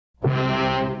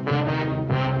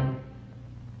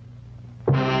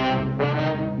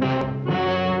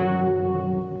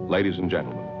Ladies and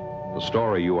gentlemen, the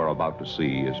story you are about to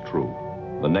see is true.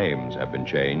 The names have been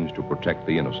changed to protect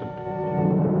the innocent.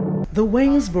 The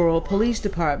Waynesboro Police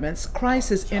Department's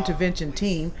crisis intervention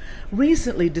team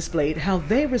recently displayed how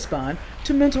they respond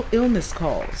to mental illness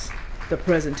calls. The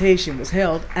presentation was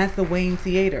held at the Wayne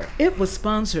Theater. It was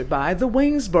sponsored by the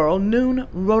Waynesboro Noon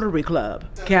Rotary Club.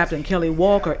 Captain Kelly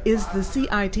Walker is the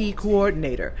CIT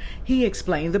coordinator. He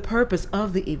explained the purpose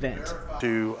of the event.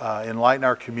 To enlighten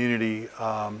our community,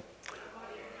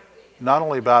 not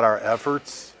only about our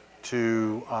efforts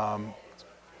to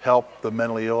help the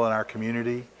mentally ill in our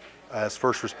community as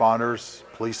first responders,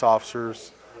 police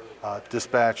officers,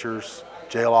 dispatchers,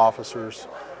 jail officers,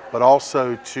 but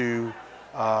also to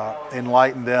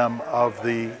enlighten them of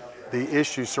the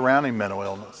issues surrounding mental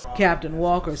illness. Captain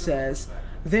Walker says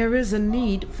there is a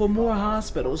need for more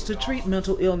hospitals to treat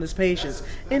mental illness patients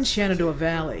in Shenandoah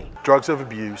Valley. Drugs of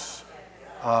abuse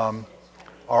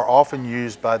are often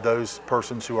used by those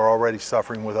persons who are already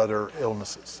suffering with other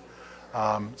illnesses.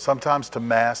 Sometimes to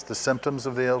mask the symptoms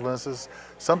of the illnesses,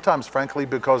 sometimes frankly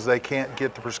because they can't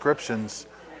get the prescriptions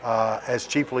as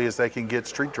cheaply as they can get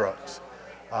street drugs.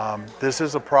 This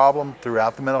is a problem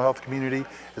throughout the mental health community.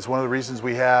 It's one of the reasons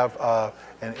we have,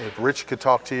 and if Rich could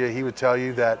talk to you, he would tell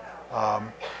you that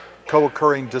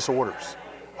co-occurring disorders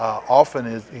often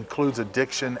includes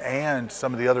addiction and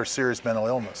some of the other serious mental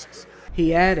illnesses.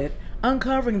 He added,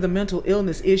 uncovering the mental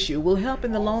illness issue will help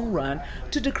in the long run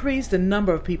to decrease the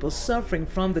number of people suffering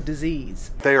from the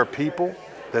disease. They are people,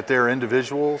 that they are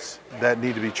individuals that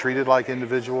need to be treated like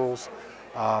individuals,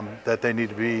 that they need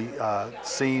to be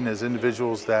seen as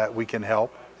individuals that we can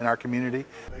help in our community.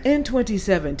 In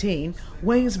 2017,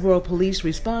 Waynesboro Police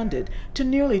responded to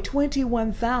nearly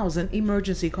 21,000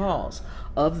 emergency calls.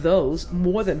 Of those,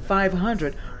 more than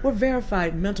 500 were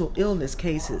verified mental illness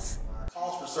cases.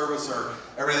 Calls for service are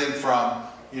everything from,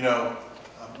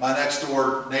 my next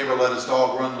door neighbor let his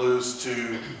dog run loose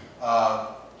to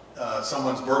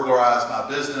someone's burglarized my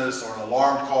business, or an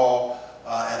alarm call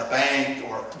at a bank,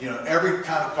 or every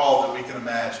kind of call that we can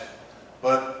imagine.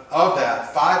 But of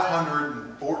that,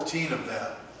 514 of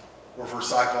them were for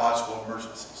psychological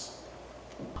emergencies.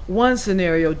 One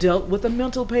scenario dealt with a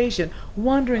mental patient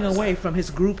wandering away from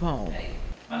his group home. Hey,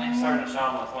 my name's Sergeant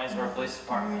Sean with Waynesboro Police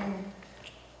Department.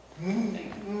 Hey,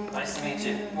 nice to meet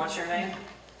you. What's your name?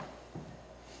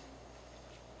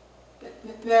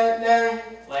 Larry.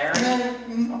 Larry?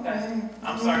 Okay.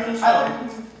 I'm Sergeant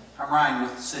Sean. I'm Ryan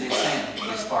with the City of Shannon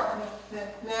Police Department.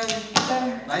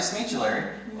 Nice to meet you, Larry.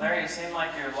 Larry, you seem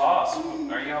like you're lost.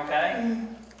 Are you okay?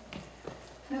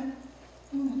 No.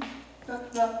 You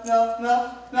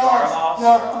are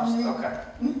lost? Okay.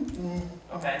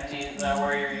 Okay, do you know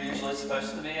where you're usually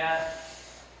supposed to be at?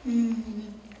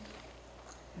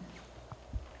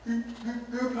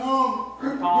 Group home.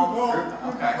 Group home?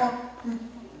 Okay.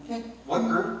 What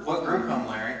group home,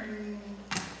 Larry?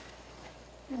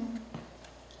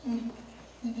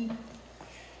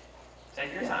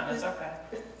 Take your time, it's okay.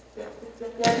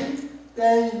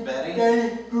 Betty?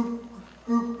 Group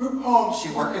home. She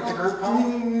work at the group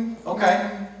home?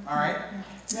 Okay, all right.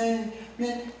 Train?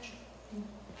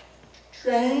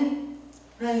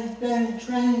 Over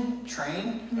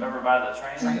by the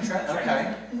train?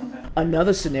 Okay.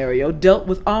 Another scenario dealt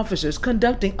with officers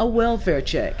conducting a welfare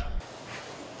check.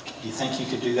 Do you think you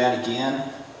could do that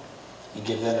again and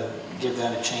give that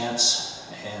a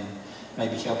chance, and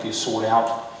maybe help you sort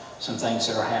out some things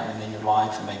that are happening in your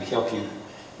life, and maybe help you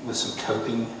with some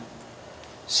coping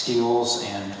skills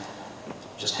and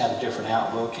just have a different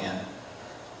outlook? And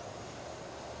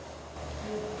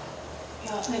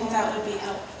I think that would be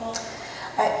helpful.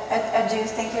 I do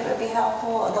think it would be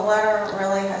helpful. The letter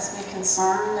really has me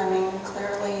concerned. I mean,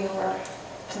 clearly you were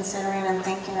considering and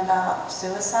thinking about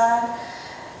suicide,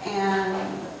 and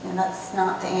that's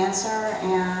not the answer,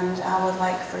 and I would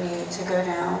like for you to go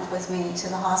down with me to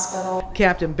the hospital.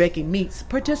 Captain Becky Meeks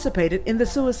participated in the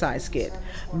suicide skit.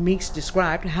 Meeks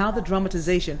described how the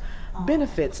dramatization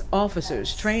benefits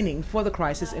officers training for the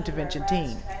crisis intervention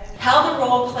team. How the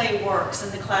role play works in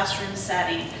the classroom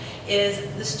setting is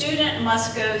the student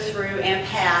must go through and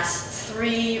pass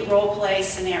 3 role play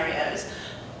scenarios.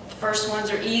 The first ones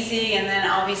are easy, and then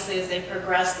obviously as they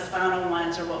progress, the final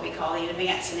ones are what we call the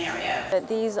advanced scenario. But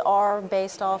these are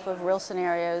based off of real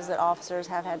scenarios that officers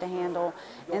have had to handle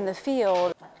in the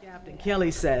field. Captain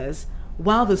Kelly says,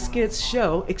 while the skits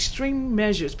show extreme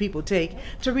measures people take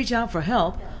to reach out for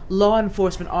help, law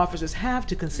enforcement officers have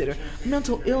to consider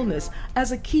mental illness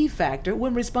as a key factor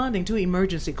when responding to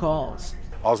emergency calls.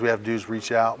 All we have to do is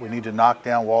reach out. We need to knock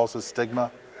down walls of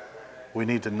stigma. We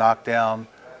need to knock down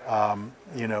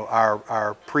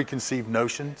our preconceived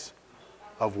notions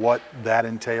of what that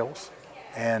entails,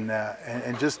 and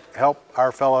just help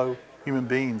our fellow human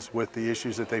beings with the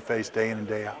issues that they face day in and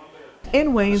day out.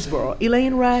 In Waynesboro,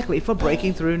 Elaine Rackley for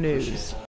Breaking Through News.